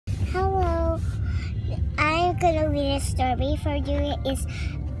gonna read a story for you. It's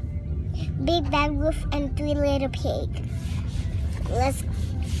Big Bad Wolf and Three Little Pigs. Let's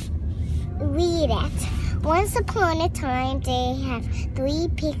read it. Once upon a time, they have three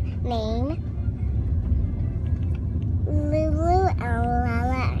pigs named Lulu,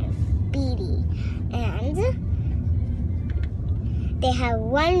 Lala, and Beatty. And they have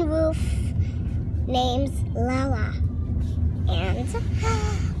one wolf named Lala. And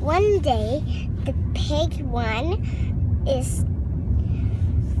one day, the pig one is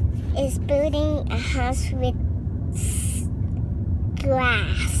building a house with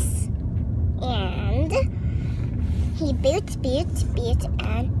grass, and he built,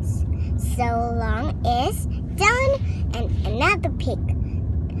 and so long is done. And another pig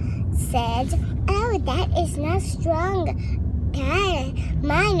said, "Oh, that is not strong. God,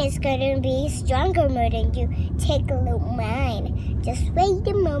 mine is going to be stronger more than you. Take a look mine. Just wait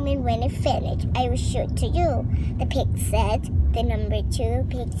a moment. When it's finished, I will show it to you." The pig said. The number 2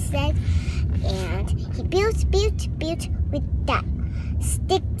 pig said. And he built with that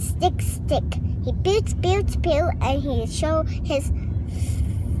stick. He built, and he showed his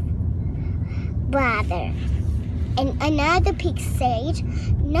brother. And another pig said,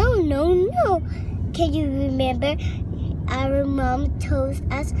 No. Can you remember? Our mom told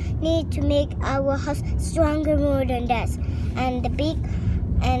us need to make our house stronger more than that. And the big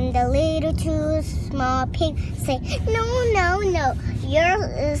and the little 2 small pigs say, No. Yours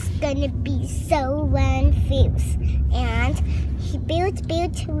is gonna be so confused. And he built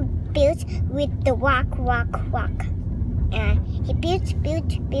with the walk. And he built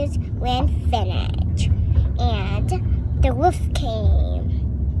when finished. And the wolf came.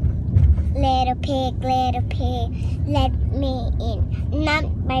 Little pig, let me in. Not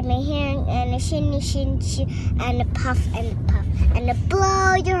by my hearing and a shin, and a puff, and a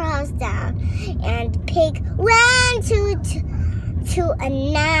blow your house down. And the pig ran to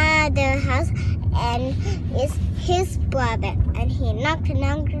another house, and it's his brother. And he knock, and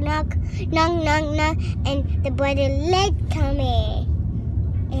the brother let come in.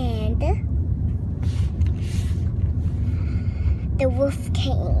 And the wolf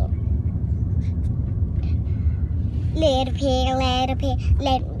came. Little pig,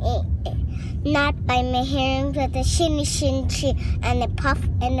 let me in. Not by my hearing, but the shin, and the puff,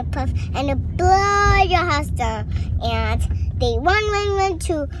 and a blow your house down. And they went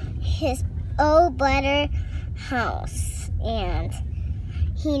to his old brother's house. And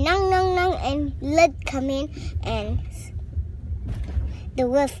he knock, and let come in, and the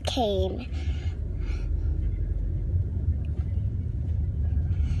wolf came.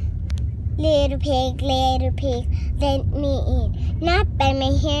 Little pig, let me in. Not by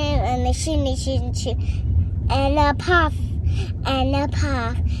my hair and the shin, and a puff, and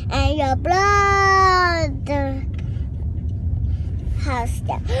your blood the house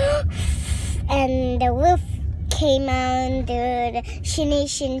down. And the wolf came under the shin,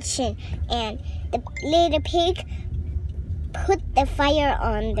 and the little pig put the fire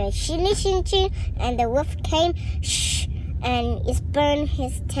on the shin, and the wolf came, and it burned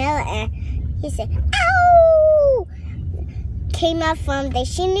his tail, and he said, "Ow!" Came out from the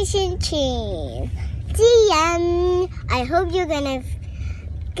shin. The end. I hope you're gonna.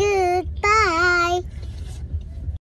 Goodbye.